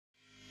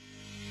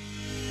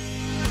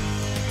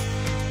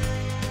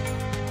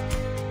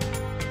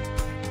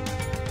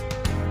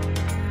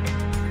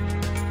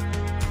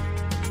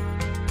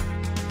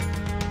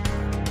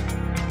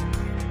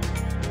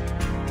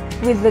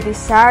With the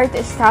desire to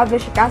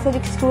establish a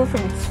Catholic school from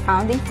its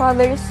founding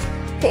fathers,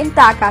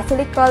 Cainta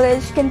Catholic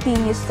College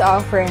continues to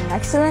offer an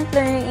excellent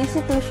learning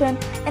institution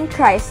and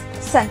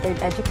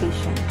Christ-centered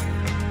education.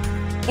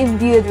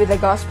 Imbued with the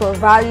gospel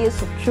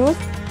values of truth,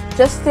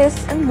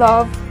 justice, and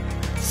love,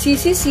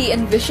 CCC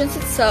envisions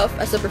itself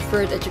as a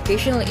preferred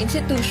educational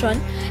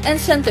institution and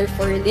center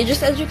for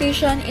religious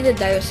education in the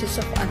Diocese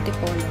of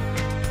Antipolo.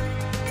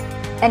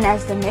 And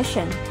as the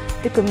mission,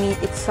 to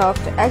commit itself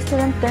to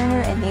excellent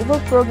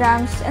learner-enabled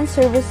programs and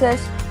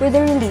services with the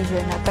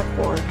religion at the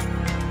core.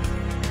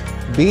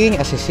 Being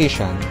a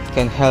Cessation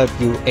can help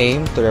you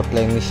aim to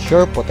replenish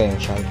your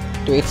potential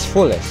to its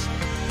fullest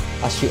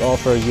as we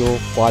offer you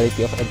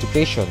quality of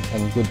education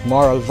and good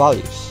moral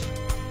values.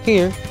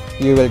 Here,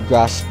 you will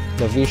grasp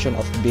the vision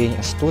of being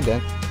a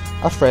student,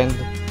 a friend,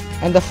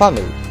 and a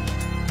family.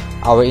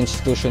 Our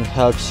institution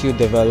helps you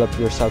develop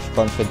your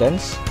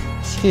self-confidence,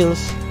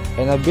 skills,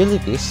 and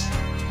abilities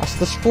as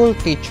the school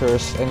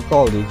teachers and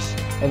colleagues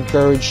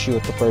encourage you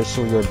to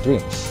pursue your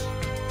dreams.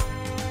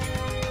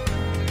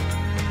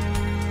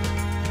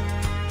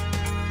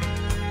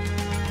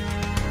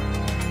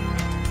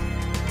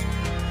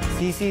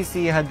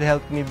 CCC had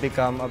helped me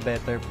become a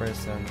better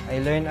person. I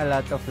learned a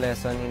lot of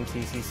lessons in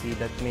CCC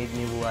that made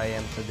me who I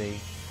am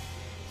today.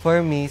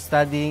 For me,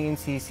 studying in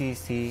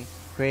CCC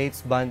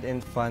creates bond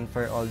and fun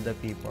for all the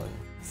people.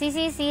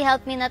 CCC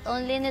helped me not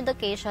only in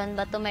education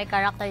but to my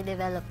character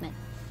development.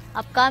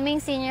 Upcoming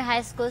senior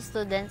high school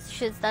students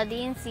should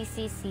study in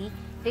CCC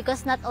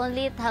because not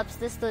only it helps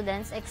the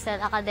students excel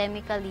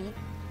academically,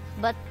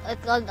 but it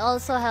will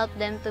also help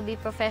them to be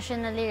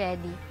professionally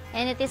ready,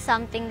 and it is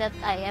something that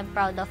I am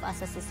proud of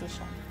as a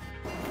Cessation.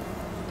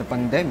 The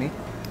pandemic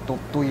took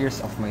 2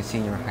 years of my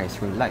senior high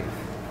school life.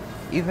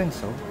 Even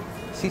so,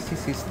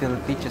 CCC still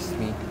teaches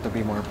me to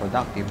be more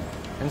productive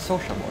and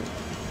sociable.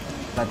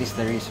 That is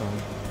the reason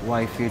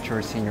why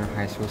future senior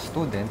high school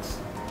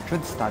students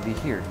should study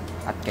here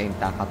at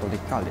Cainta Catholic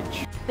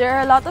College. There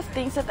are a lot of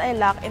things that I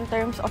lack in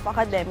terms of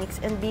academics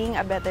and being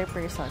a better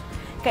person.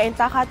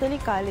 Cainta Catholic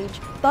College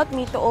taught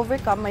me to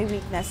overcome my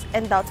weakness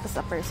and doubts as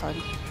a person.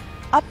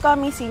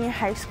 Upcoming senior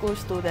high school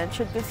students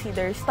should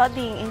consider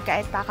studying in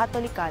Cainta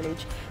Catholic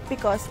College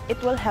because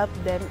it will help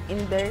them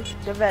in their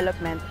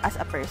development as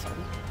a person.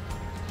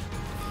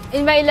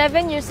 In my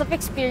 11 years of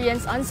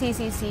experience on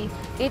CCC,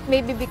 it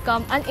made me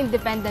become an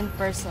independent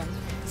person.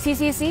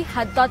 CCC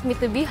had taught me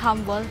to be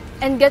humble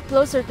and get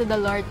closer to the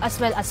Lord as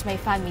well as my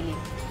family.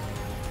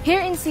 Here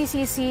in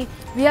CCC,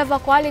 we have a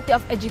quality of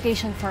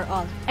education for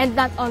all. And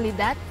not only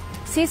that,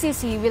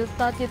 CCC will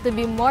teach you to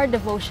be more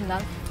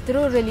devotional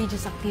through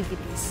religious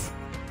activities.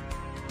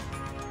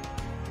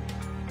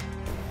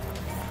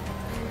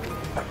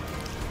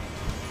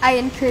 I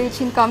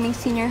encourage incoming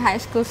senior high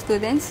school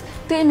students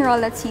to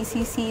enroll at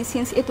CCC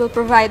since it will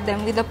provide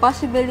them with the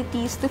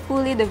possibilities to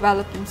fully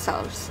develop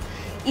themselves.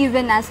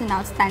 Even as an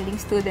outstanding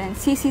student,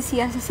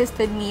 CCC has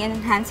assisted me in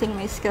enhancing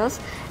my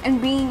skills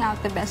and bringing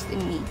out the best in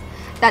me.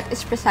 That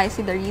is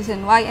precisely the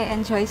reason why I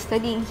enjoy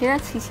studying here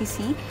at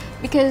CCC,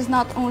 because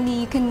not only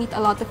you can meet a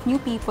lot of new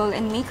people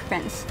and make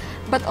friends,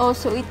 but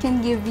also it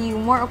can give you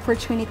more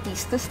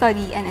opportunities to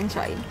study and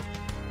enjoy.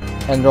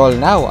 Enroll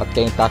now at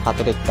Cainta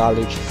Catholic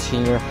College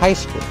Senior High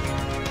School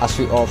as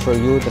we offer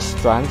you the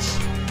strands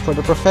for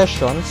the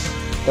professions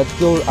that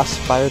you'll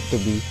aspire to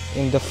be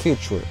in the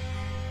future.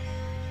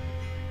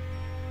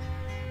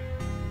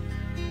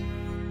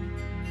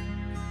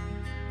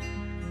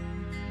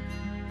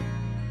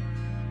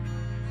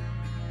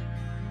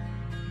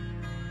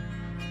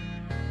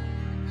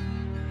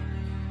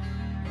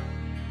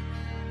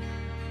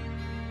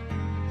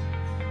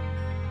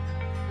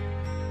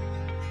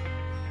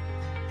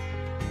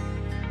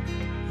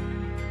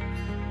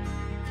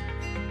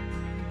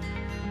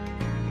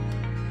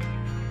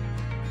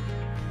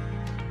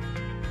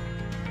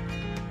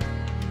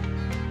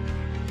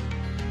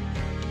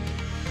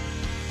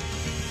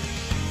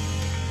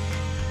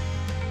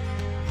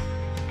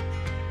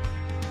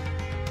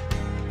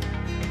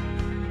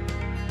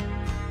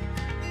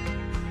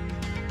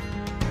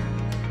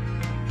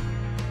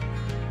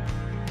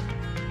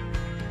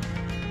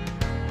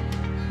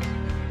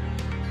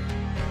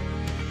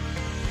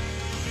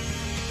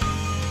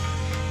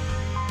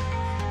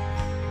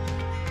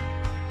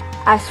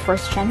 As for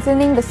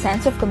strengthening the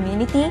sense of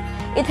community,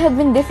 it had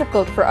been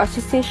difficult for us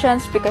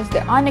Cessatians because the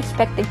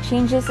unexpected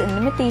changes and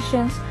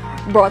limitations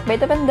brought by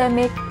the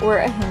pandemic were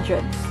a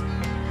hindrance.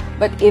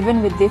 But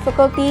even with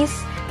difficulties,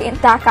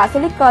 Cainta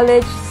Catholic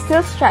College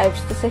still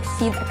strives to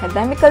succeed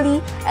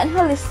academically and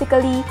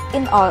holistically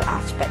in all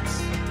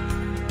aspects.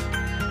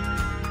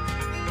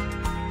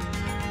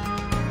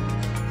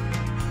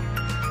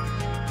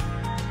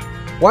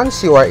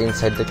 Once you are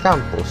inside the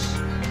campus,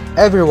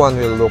 everyone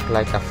will look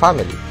like a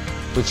family,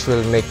 which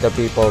will make the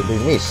people be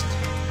missed,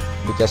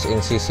 because in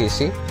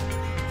CCC,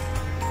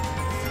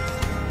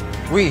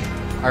 We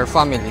are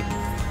family.